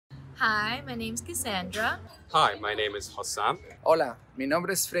Hi, my name's Cassandra. Hi, my name is Hassan. Hola, mi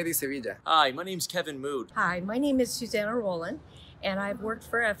nombre es Freddy Sevilla. Hi, my name's Kevin Mood. Hi, my name is Susanna Rowland, and I've worked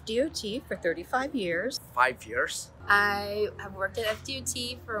for FDOT for 35 years. 5 years. I have worked at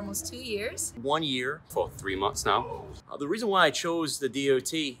FDOT for almost 2 years. 1 year. For 3 months now. The reason why I chose the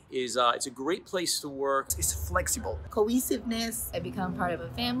DOT is it's a great place to work. It's flexible. Cohesiveness. I become part of a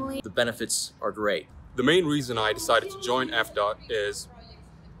family. The benefits are great. The main reason I decided to join FDOT is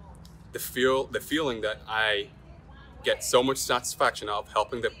the feeling that I get so much satisfaction out of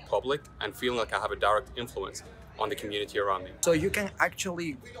helping the public and feeling like I have a direct influence on the community around me. So you can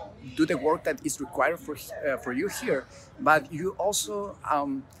actually do the work that is required for you here, but you also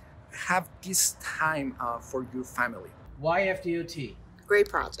have this time for your family. Why FDOT? Great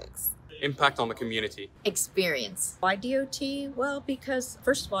projects. Impact on the community. Experience. Why DOT? Well, because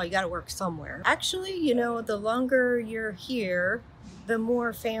first of all, you got to work somewhere. Actually, the longer you're here, the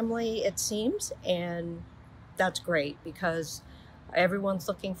more family it seems, and that's great because everyone's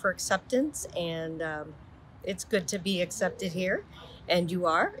looking for acceptance, and it's good to be accepted here, and you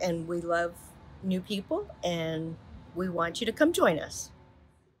are, and we love new people, and we want you to come join us.